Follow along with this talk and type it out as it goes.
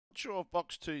sure if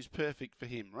box 2 is perfect for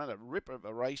him. Run a ripper of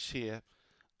a race here.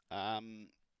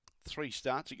 3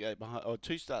 starts ago behind, or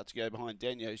 2 starts ago behind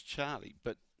Daniel's Charlie,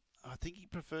 but I think he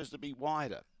prefers to be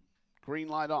wider. Green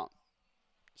light on.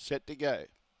 Set to go.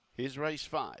 Here's race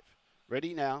 5.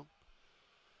 Ready now.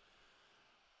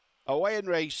 Away and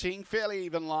racing, fairly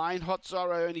even line. Hot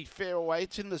Zorro only fair away.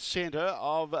 It's in the centre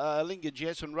of Linga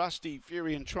Jess and Rusty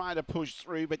Fury and trying to push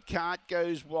through, but can't,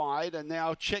 goes wide. And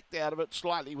now checked out of it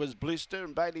slightly was Blister,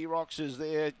 and Bailey Rocks is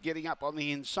there getting up on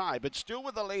the inside. But still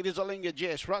with the lead is a Linga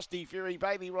Jess. Rusty Fury,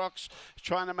 Bailey Rocks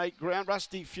trying to make ground.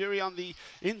 Rusty Fury on the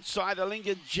inside of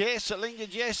Linga Jess. Linga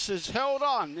Jess has held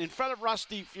on in front of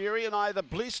Rusty Fury and either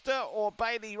Blister or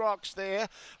Bailey Rocks there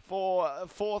for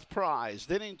 4th prize.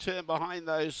 Then in turn behind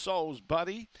those Souls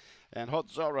Buddy and Hot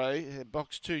Zorro.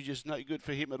 Box 2 just no good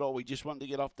for him at all. We just wanted to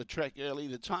get off the track early.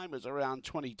 The time was around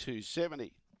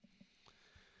 22.70.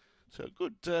 So a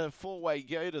good 4-way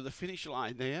go to the finish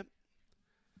line there.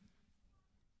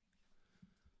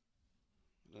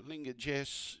 The Linga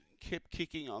Jess kept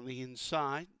kicking on the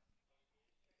inside.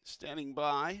 Standing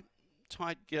by.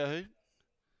 Tight go.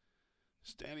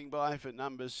 Standing by for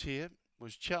numbers here.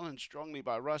 Was challenged strongly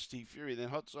by Rusty Fury. Then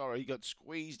Hot Zorro, he got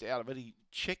squeezed out of it. He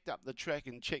checked up the track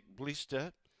and checked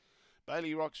Blister.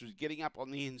 Bailey Rocks was getting up on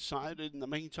the inside. In the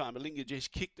meantime, Alinga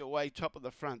just kicked away top of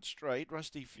the front straight.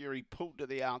 Rusty Fury pulled to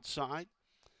the outside.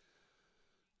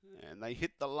 And they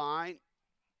hit the line.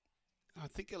 I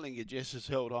think Alinga Jess has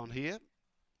held on here.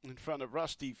 In front of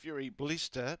Rusty Fury,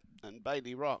 Blister and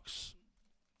Bailey Rocks.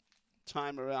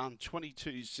 Time around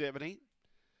 22.70.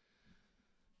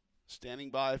 Standing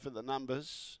by for the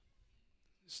numbers.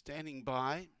 Standing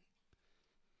by.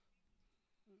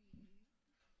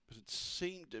 But it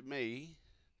seemed to me,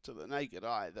 to the naked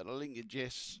eye, that Alinga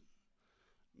Jess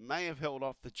may have held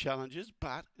off the challengers,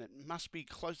 but it must be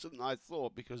closer than I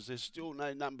thought because there's still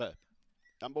no number.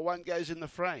 Number 1 goes in the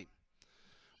frame.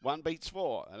 1 beats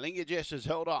 4. Alinga Jess has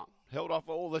held on. Held off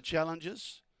all the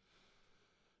challengers.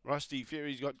 Rusty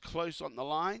Fury's got close on the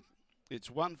line. It's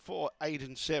 1, 4, 8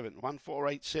 and 7. 1, 4,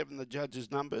 8, 7, the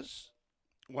judges' numbers.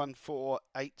 1, 4,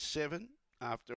 8, 7 after